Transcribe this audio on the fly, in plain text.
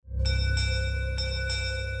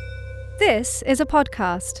This is a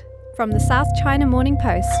podcast from the South China Morning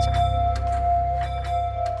Post.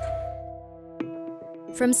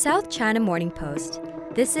 From South China Morning Post,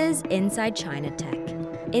 this is Inside China Tech.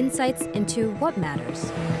 Insights into what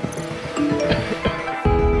matters.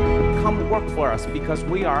 Come work for us because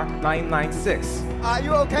we are 996. Are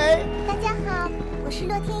you okay? 大家好，我是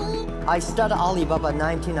乐天一。 I started Alibaba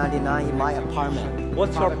 1999 in my apartment.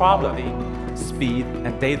 What's your problem? Speed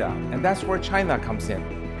and data. And that's where China comes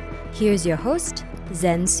in. Here's your host,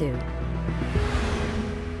 Zen Su.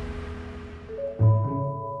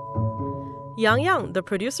 Yang Yang, the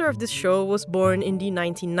producer of this show, was born in the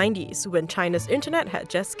 1990s when China's internet had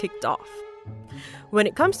just kicked off. When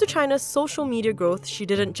it comes to China's social media growth, she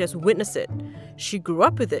didn't just witness it. She grew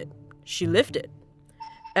up with it. She lived it.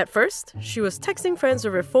 At first, she was texting friends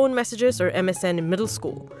over phone messages or MSN in middle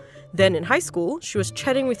school. Then in high school, she was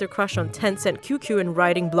chatting with her crush on Tencent QQ and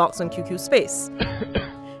writing blogs on QQ Space.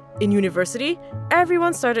 In university,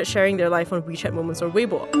 everyone started sharing their life on WeChat Moments or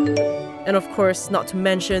Weibo. And of course, not to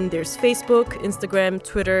mention, there's Facebook, Instagram,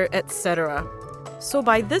 Twitter, etc. So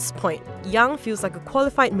by this point, Yang feels like a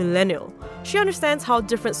qualified millennial. She understands how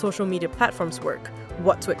different social media platforms work,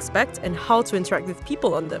 what to expect, and how to interact with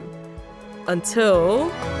people on them.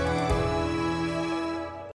 Until...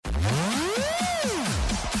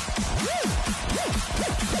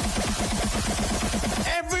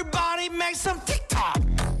 Everybody make some TikTok!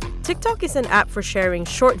 TikTok is an app for sharing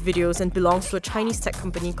short videos and belongs to a Chinese tech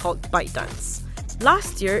company called ByteDance.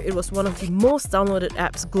 Last year, it was one of the most downloaded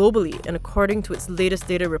apps globally, and according to its latest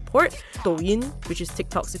data report, Douyin, which is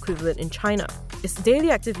TikTok's equivalent in China, its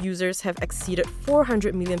daily active users have exceeded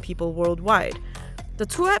 400 million people worldwide. The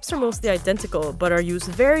two apps are mostly identical, but are used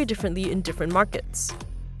very differently in different markets.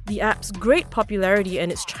 The app's great popularity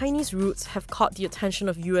and its Chinese roots have caught the attention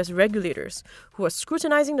of US regulators, who are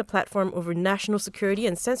scrutinizing the platform over national security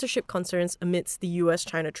and censorship concerns amidst the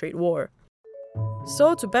US-China trade war.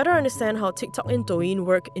 So, to better understand how TikTok and Douyin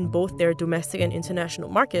work in both their domestic and international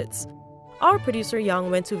markets, our producer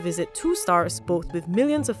Yang went to visit two stars, both with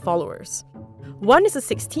millions of followers. One is a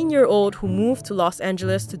 16-year-old who moved to Los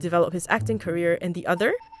Angeles to develop his acting career, and the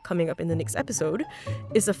other, coming up in the next episode,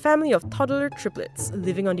 is a family of toddler triplets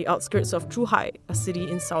living on the outskirts of Zhuhai, a city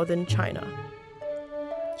in southern China.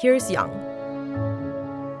 Here's Yang.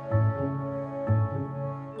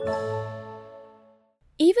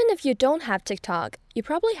 Even if you don't have TikTok, you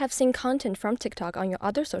probably have seen content from TikTok on your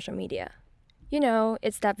other social media. You know,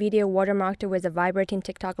 it's that video watermarked with a vibrating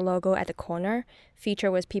TikTok logo at the corner,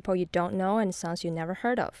 featured with people you don't know and songs you never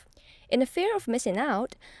heard of. In the fear of missing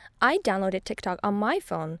out, I downloaded TikTok on my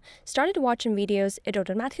phone, started watching videos, it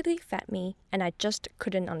automatically fed me, and I just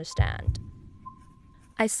couldn't understand.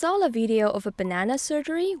 I saw a video of a banana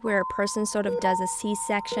surgery where a person sort of does a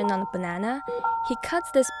C-section on a banana. He cuts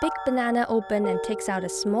this big banana open and takes out a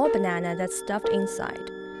small banana that's stuffed inside.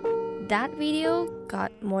 That video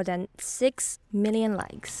got more than 6 million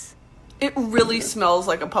likes. It really smells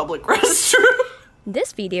like a public restroom.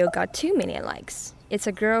 This video got 2 million likes. It's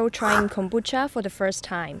a girl trying kombucha for the first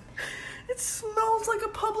time. It smells like a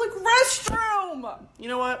public restroom! You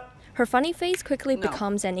know what? Her funny face quickly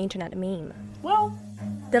becomes an internet meme. Well,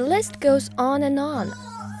 the list goes on and on.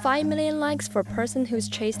 5 million likes for a person who's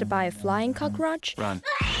chased by a flying cockroach. Run.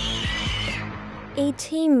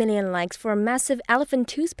 18 million likes for a massive elephant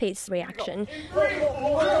toothpaste reaction,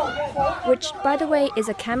 which, by the way, is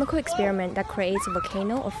a chemical experiment that creates a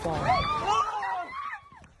volcano of foam.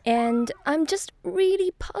 And I'm just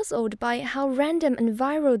really puzzled by how random and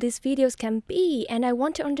viral these videos can be, and I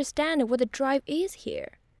want to understand what the drive is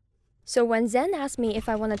here. So when Zen asked me if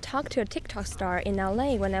I want to talk to a TikTok star in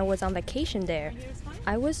LA when I was on vacation there,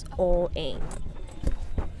 I was all in.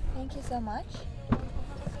 Thank you so much.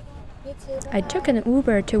 You too. I took an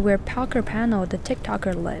Uber to where Parker Panel, the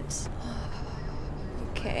TikToker, lives.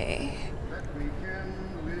 Okay,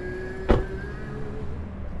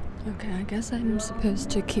 I guess I'm supposed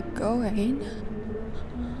to keep going.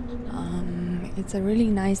 It's a really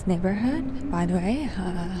nice neighborhood, by the way.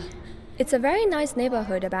 It's a very nice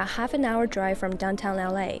neighborhood about half an hour drive from downtown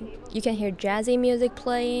LA. You can hear jazzy music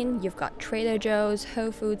playing, you've got Trader Joe's,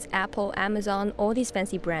 Whole Foods, Apple, Amazon, all these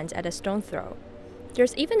fancy brands at a stone's throw.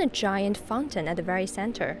 There's even a giant fountain at the very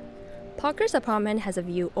center. Parker's apartment has a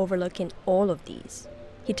view overlooking all of these.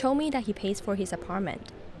 He told me that he pays for his apartment.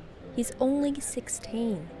 He's only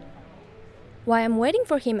 16. While I'm waiting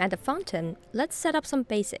for him at the fountain, let's set up some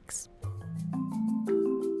basics.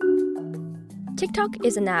 TikTok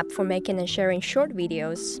is an app for making and sharing short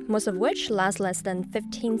videos, most of which last less than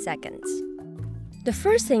 15 seconds. The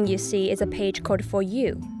first thing you see is a page called For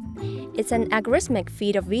You. It's an algorithmic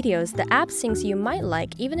feed of videos the app thinks you might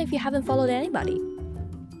like even if you haven't followed anybody.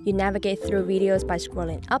 You navigate through videos by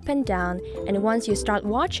scrolling up and down, and once you start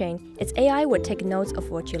watching, its AI would take notes of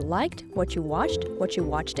what you liked, what you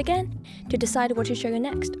watched again, to decide what to show you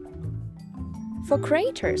next. For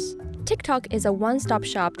creators, TikTok is a one-stop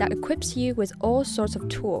shop that equips you with all sorts of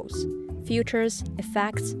tools, filters,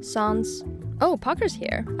 effects, songs. Oh, Parker's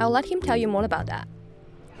here. I'll let him tell you more about that.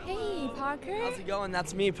 Hey, Parker. How's it going?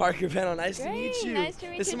 That's me, Parker Pano. Nice to meet you. Nice to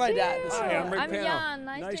meet this you is my too. dad. Hi, I'm Rick Pano. Jan.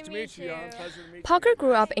 Nice to meet you. Jan. Pleasure to meet Parker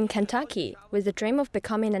grew up in Kentucky with the dream of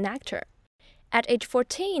becoming an actor. At age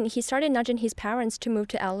 14, he started nudging his parents to move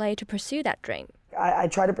to LA to pursue that dream. I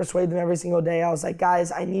try to persuade them every single day. I was like,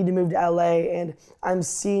 guys, I need to move to LA, and I'm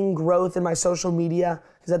seeing growth in my social media,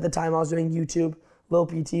 because at the time I was doing YouTube, Lil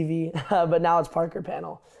PTV, but now it's Parker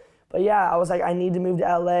Pano. But yeah, I was like, I need to move to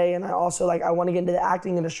LA, and I also I want to get into the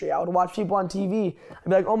acting industry. I would watch people on TV. I'd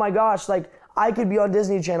be like, oh my gosh, I could be on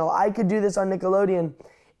Disney Channel. I could do this on Nickelodeon.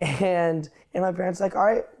 And my parents were like, all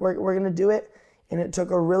right, we're gonna do it. And it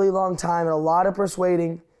took a really long time and a lot of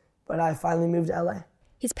persuading, but I finally moved to LA.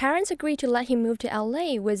 His parents agreed to let him move to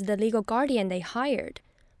LA with the legal guardian they hired.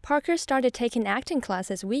 Parker started taking acting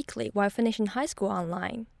classes weekly while finishing high school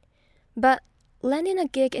online. But landing a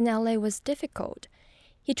gig in LA was difficult.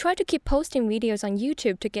 He tried to keep posting videos on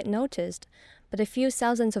YouTube to get noticed, but a few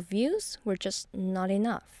thousands of views were just not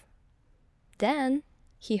enough. Then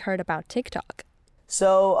he heard about TikTok.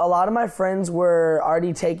 So a lot of my friends were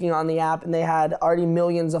already taking on the app, and they had already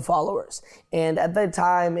millions of followers. And at that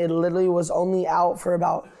time, it literally was only out for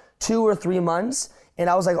about 2 or 3 months. And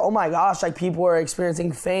I was like, oh my gosh, people are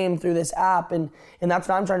experiencing fame through this app. And that's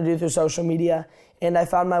what I'm trying to do through social media. And I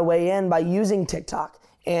found my way in by using TikTok.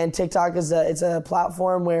 And TikTok is a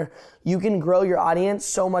platform where you can grow your audience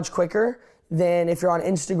so much quicker than if you're on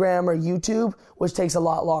Instagram or YouTube, which takes a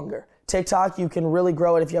lot longer. TikTok, you can really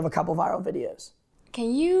grow it if you have a couple viral videos.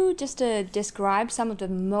 Can you just describe some of the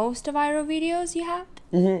most viral videos you have?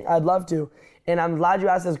 I'd love to. And I'm glad you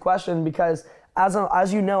asked this question because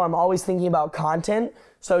as you know, I'm always thinking about content.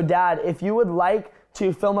 So Dad, if you would like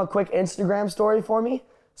to film a quick Instagram story for me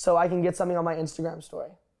so I can get something on my Instagram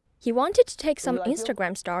story. He wanted to take some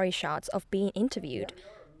Instagram story shots of being interviewed,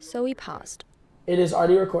 so he paused. It is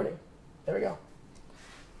already recording. There we go.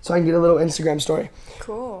 So I can get a little Instagram story.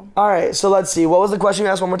 Cool. All right, so let's see. What was the question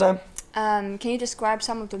you asked one more time? Can you describe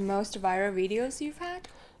some of the most viral videos you've had?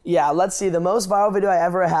 Yeah, let's see. The most viral video I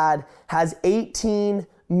ever had has 18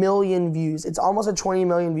 million views. It's almost at 20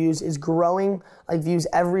 million views. It's growing views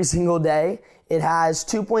every single day. It has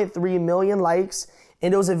 2.3 million likes,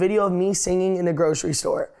 and it was a video of me singing in a grocery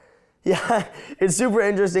store. Yeah, it's super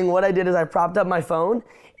interesting. What I did is I propped up my phone,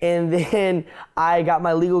 and then I got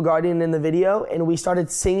my legal guardian in the video, and we started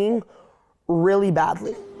singing really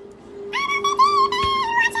badly.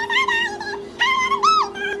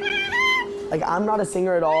 I'm not a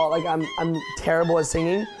singer at all. I'm terrible at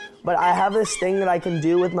singing, but I have this thing that I can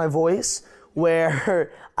do with my voice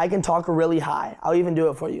where I can talk really high. I'll even do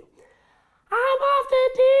it for you. I'm off the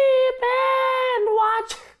deep end,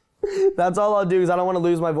 watch. That's all I'll do because I don't want to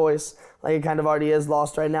lose my voice. It kind of already is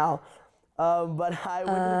lost right now. But I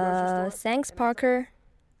went to the grocery store. Thanks, Parker.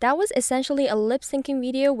 That was essentially a lip-syncing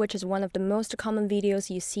video, which is one of the most common videos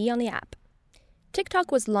you see on the app.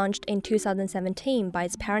 TikTok was launched in 2017 by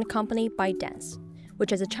its parent company ByteDance,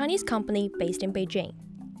 which is a Chinese company based in Beijing.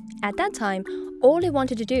 At that time, all they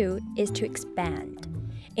wanted to do is to expand.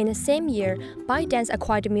 In the same year, ByteDance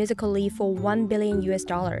acquired Musical.ly for $1 billion,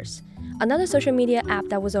 another social media app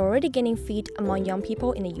that was already gaining feet among young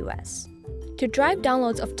people in the US. To drive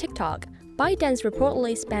downloads of TikTok, ByteDance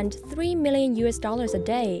reportedly spent $3 million a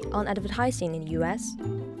day on advertising in the US.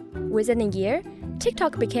 Within a year,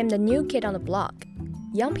 TikTok became the new kid on the block.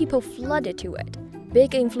 Young people flooded to it.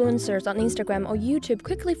 Big influencers on Instagram or YouTube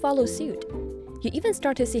quickly followed suit. You even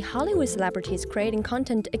start to see Hollywood celebrities creating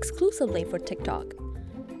content exclusively for TikTok.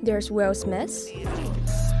 There's Will Smith.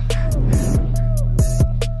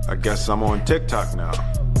 I guess I'm on TikTok now.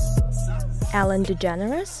 Ellen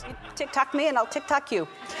DeGeneres. TikTok me and I'll TikTok you.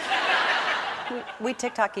 We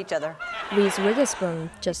TikTok each other. Reese Witherspoon,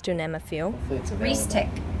 just to name a few. Reese Tick.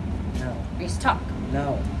 No. Reese Talk.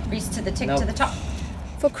 No. Reese to the tick No. to the top.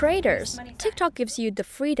 For creators, TikTok gives you the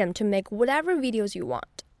freedom to make whatever videos you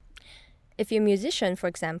want. If you're a musician, for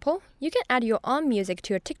example, you can add your own music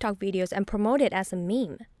to your TikTok videos and promote it as a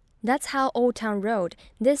meme. That's how Old Town Road,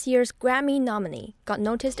 this year's Grammy nominee, got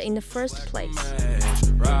noticed in the first place.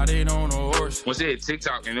 Once they hit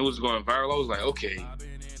TikTok and it was going viral, I was like, okay,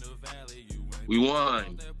 we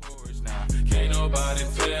won.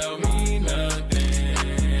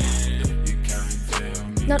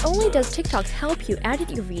 Not only does TikTok help you edit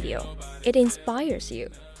your video, it inspires you.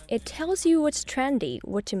 It tells you what's trendy,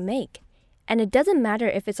 what to make. And it doesn't matter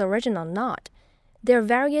if it's original or not. There are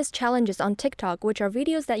various challenges on TikTok, which are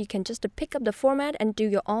videos that you can just pick up the format and do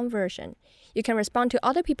your own version. You can respond to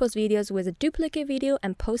other people's videos with a duplicate video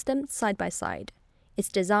and post them side by side. It's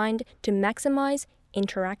designed to maximize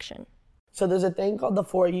interaction. So there's a thing called the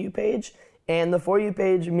For You page, and the For You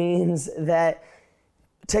page means that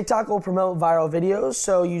TikTok will promote viral videos,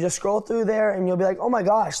 so you just scroll through there and you'll be like, oh my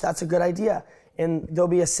gosh, that's a good idea. And there'll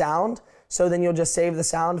be a sound, so then you'll just save the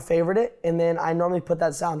sound, favorite it, and then I normally put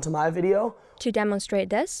that sound to my video. To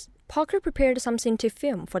demonstrate this, Parker prepared something to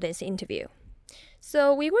film for this interview.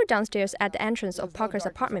 So we were downstairs at the entrance of Parker's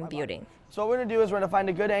apartment building. So what we're gonna do is we're gonna find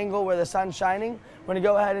a good angle where the sun's shining. We're gonna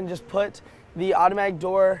go ahead and just put the automatic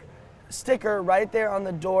door sticker right there on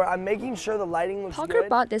the door. I'm making sure the lighting looks Parker good.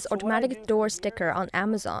 bought this automatic door sticker on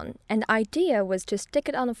Amazon, and the idea was to stick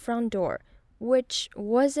it on the front door, which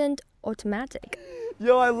wasn't automatic.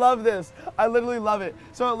 Yo, I love this. I literally love it.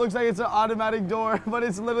 So it looks like it's an automatic door, but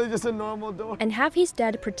it's literally just a normal door. And have his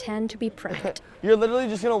dad pretend to be pranked. You're literally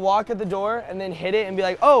just gonna walk at the door and then hit it and be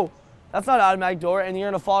like, oh, that's not an automatic door, and you're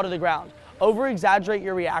gonna fall to the ground. Over-exaggerate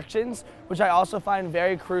your reactions, which I also find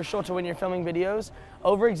very crucial to when you're filming videos.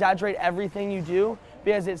 Over-exaggerate everything you do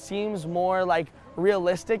because it seems more like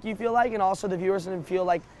realistic, you feel like, and also the viewers gonna feel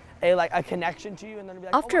like a connection to you. And then be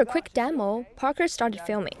like, After a quick demo, Parker started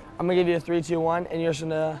filming. I'm gonna give you a 3, 2, 1, and you're just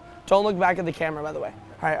gonna, don't look back at the camera, by the way.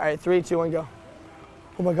 All right, 3, 2, 1, go.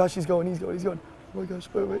 Oh my gosh, he's going. Oh my gosh,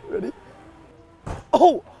 wait, ready?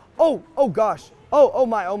 Oh gosh. Oh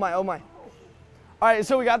my. All right,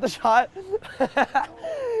 so we got the shot.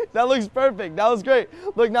 That looks perfect. That was great.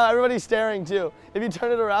 Look, now everybody's staring too. If you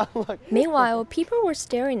turn it around, look. Meanwhile, people were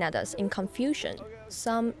staring at us in confusion,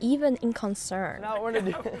 some even in concern. Now we're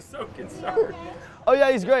gonna do I was so concerned. Oh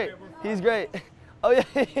yeah, he's great. Oh yeah.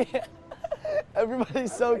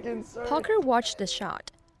 Everybody's so concerned. Parker watched the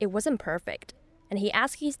shot. It wasn't perfect, and he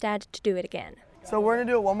asked his dad to do it again. So we're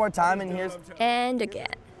gonna do it one more time, and again.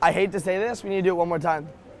 I hate to say this, we need to do it one more time.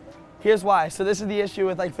 Here's why. So this is the issue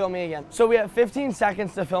with filming again. So we have 15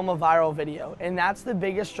 seconds to film a viral video, and that's the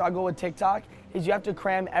biggest struggle with TikTok, is you have to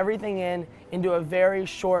cram everything into a very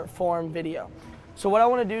short form video. So what I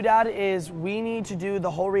want to do, Dad, is we need to do the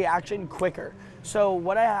whole reaction quicker. So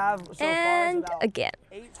what I have so far is about again.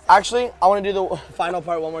 Actually, I want to do the final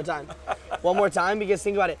part one more time. Because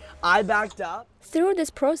think about it. I backed up. Through this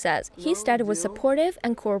process, his dad was supportive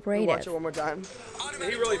and cooperative. Watch it one more time.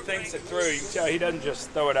 He really thinks it through. You can tell he doesn't just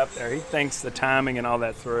throw it up there. He thinks the timing and all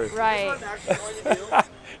that through. Right.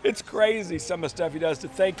 It's crazy, some of the stuff he does, to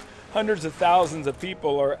think hundreds of thousands of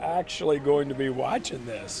people are actually going to be watching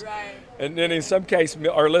this. Right. And then in some case,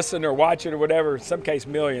 or listen or watch it or whatever, in some case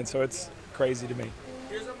millions, so it's crazy to me.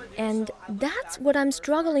 And that's what I'm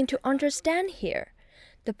struggling to understand here.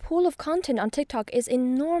 The pool of content on TikTok is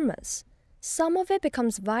enormous. Some of it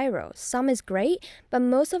becomes viral, some is great, but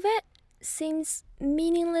most of it seems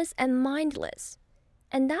meaningless and mindless.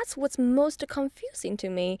 And that's what's most confusing to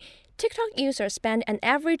me. TikTok users spend an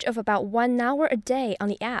average of about 1 hour a day on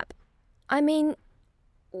the app. I mean,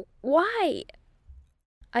 why?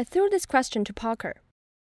 I threw this question to Parker.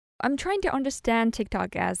 I'm trying to understand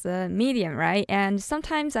TikTok as a medium, right? And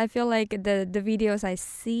sometimes I feel like the videos I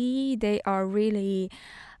see, they are really,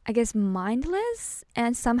 I guess, mindless,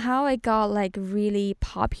 and somehow it got really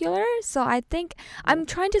popular. So I think I'm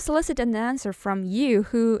trying to solicit an answer from you,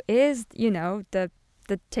 who is,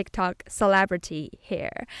 the TikTok celebrity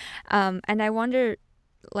here. And I wonder,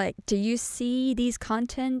 do you see these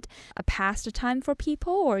content a pastime for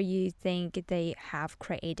people, or you think they have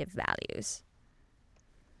creative values?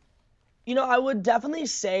 I would definitely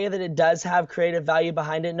say that it does have creative value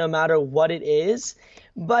behind it, no matter what it is.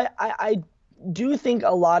 But I do think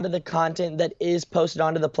a lot of the content that is posted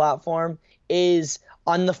onto the platform is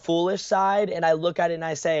on the foolish side. And I look at it and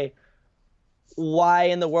I say, why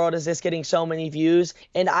in the world is this getting so many views?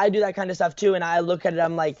 And I do that kind of stuff too. And I look at it,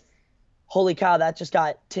 I'm like, holy cow, that just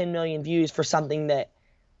got 10 million views for something that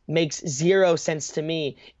makes zero sense to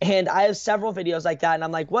me. And I have several videos like that, and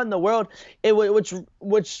I'm like, what in the world?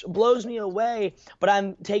 Which blows me away. But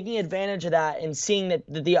I'm taking advantage of that and seeing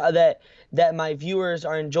that my viewers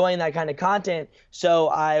are enjoying that kind of content, so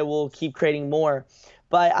I will keep creating more.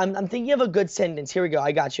 But I'm thinking of a good sentence. Here we go.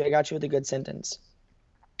 I got you with a good sentence.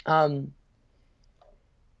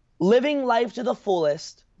 Living life to the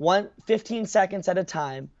fullest, 15 seconds at a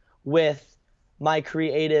time with my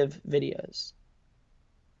creative videos.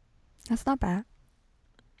 That's not bad.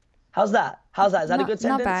 How's that? Is that a good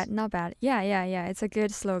sentence? Not bad. Yeah. It's a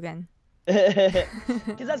good slogan.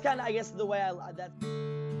 Because that's kind of, I guess, the way I...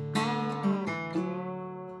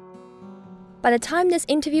 By the time this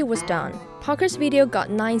interview was done, Parker's video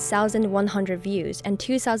got 9,100 views and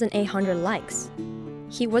 2,800 likes.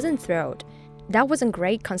 He wasn't thrilled. That wasn't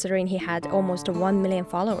great considering he had almost 1 million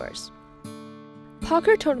followers.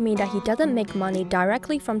 Parker told me that he doesn't make money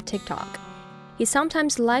directly from TikTok. He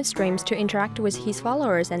sometimes live streams to interact with his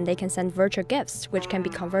followers and they can send virtual gifts, which can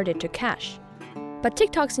be converted to cash. But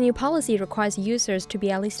TikTok's new policy requires users to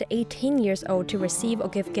be at least 18 years old to receive or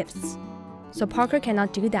give gifts. So Parker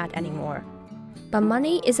cannot do that anymore. But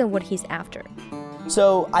money isn't what he's after.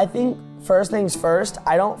 So I think first things first,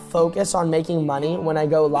 I don't focus on making money when I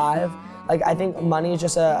go live. Like, I think money is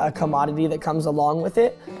just a commodity that comes along with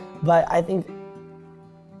it. But I think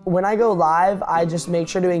when I go live, I just make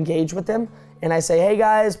sure to engage with them. And I say, hey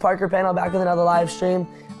guys, Parker Panel back with another live stream.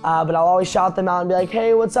 But I'll always shout them out and be like,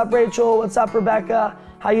 hey, what's up, Rachel? What's up, Rebecca?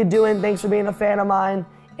 How you doing? Thanks for being a fan of mine.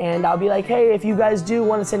 And I'll be like, hey, if you guys do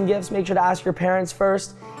want to send gifts, make sure to ask your parents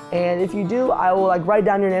first. And if you do, I will write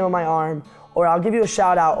down your name on my arm, or I'll give you a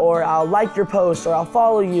shout out, or I'll like your post, or I'll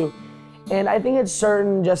follow you. And I think it's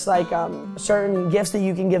certain certain gifts that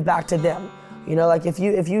you can give back to them. You know, like if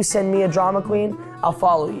you send me a drama queen, I'll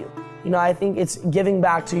follow you. You know, I think it's giving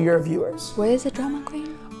back to your viewers. What is a drama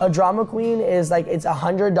queen? A drama queen is it's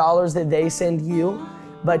 $100 that they send you,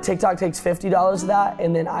 but TikTok takes $50 of that,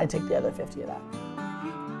 and then I take the other 50 of that.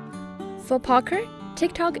 For Parker,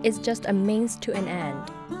 TikTok is just a means to an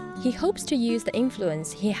end. He hopes to use the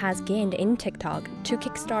influence he has gained in TikTok to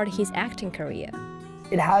kickstart his acting career.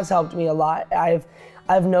 It has helped me a lot. I've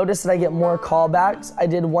noticed that I get more callbacks. I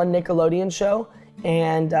did one Nickelodeon show,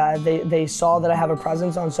 and they saw that I have a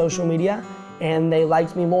presence on social media, and they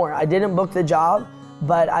liked me more. I didn't book the job,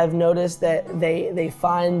 but I've noticed that they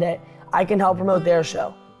find that I can help promote their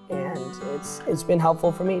show, and it's been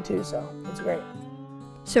helpful for me too, so it's great.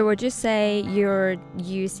 So would you say you're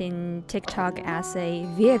using TikTok as a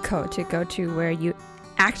vehicle to go to where you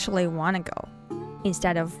actually want to go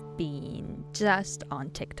instead of being just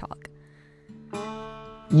on TikTok?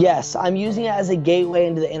 Yes, I'm using it as a gateway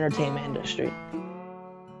into the entertainment industry.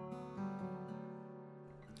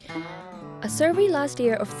 A survey last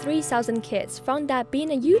year of 3,000 kids found that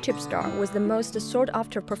being a YouTube star was the most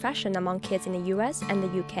sought-after profession among kids in the US and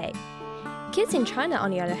the UK. Kids in China,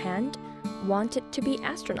 on the other hand, wanted to be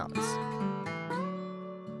astronauts.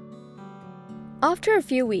 After a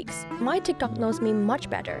few weeks, my TikTok knows me much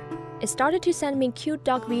better. It started to send me cute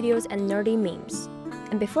dog videos and nerdy memes.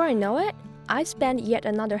 And before I know it, I've spent yet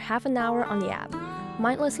another half an hour on the app,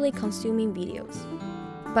 mindlessly consuming videos.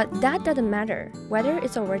 But that doesn't matter, whether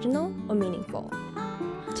it's original or meaningful.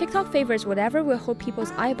 TikTok favors whatever will hold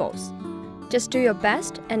people's eyeballs. Just do your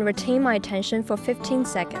best and retain my attention for 15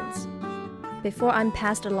 seconds before I'm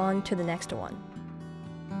passed along to the next one.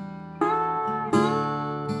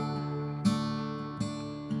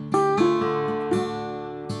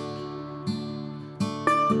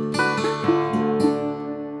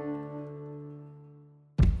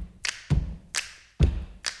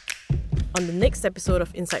 On the next episode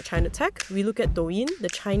of Inside China Tech, we look at Douyin, the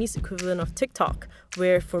Chinese equivalent of TikTok,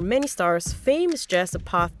 where for many stars, fame is just a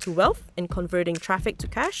path to wealth and converting traffic to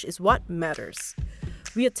cash is what matters.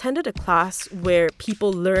 We attended a class where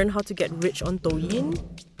people learn how to get rich on Douyin.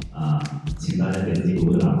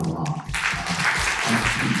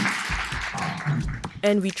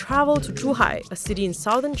 And we traveled to Zhuhai, a city in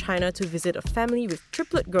southern China, to visit a family with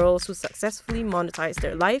triplet girls who successfully monetized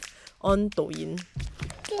their life on Douyin.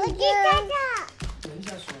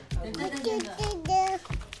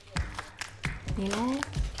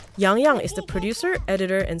 Yang Yang is the producer,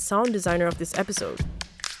 editor, and sound designer of this episode.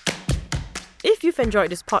 If you've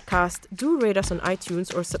enjoyed this podcast, do rate us on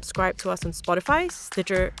iTunes or subscribe to us on Spotify,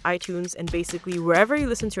 Stitcher, iTunes, and basically wherever you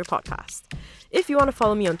listen to your podcast. If you want to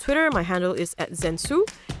follow me on Twitter, my handle is @Zensu.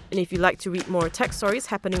 And if you'd like to read more tech stories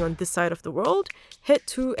happening on this side of the world, head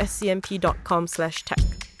to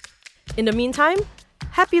scmp.com/tech. In the meantime,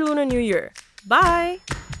 Happy Lunar New Year. Bye!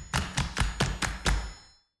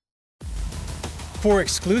 For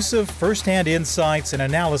exclusive first-hand insights and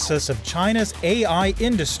analysis of China's AI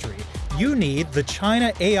industry, you need the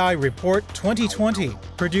China AI Report 2020,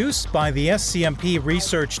 produced by the SCMP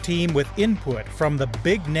research team with input from the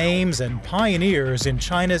big names and pioneers in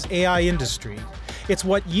China's AI industry. It's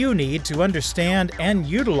what you need to understand and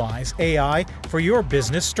utilize AI for your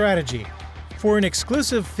business strategy. For an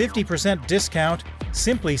exclusive 50% discount,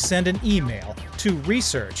 simply send an email to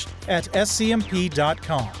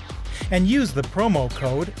research@scmp.com and use the promo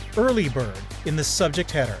code EARLYBIRD in the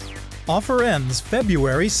subject header. Offer ends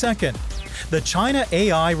February 2nd. The China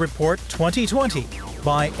AI Report 2020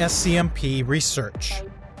 by SCMP Research.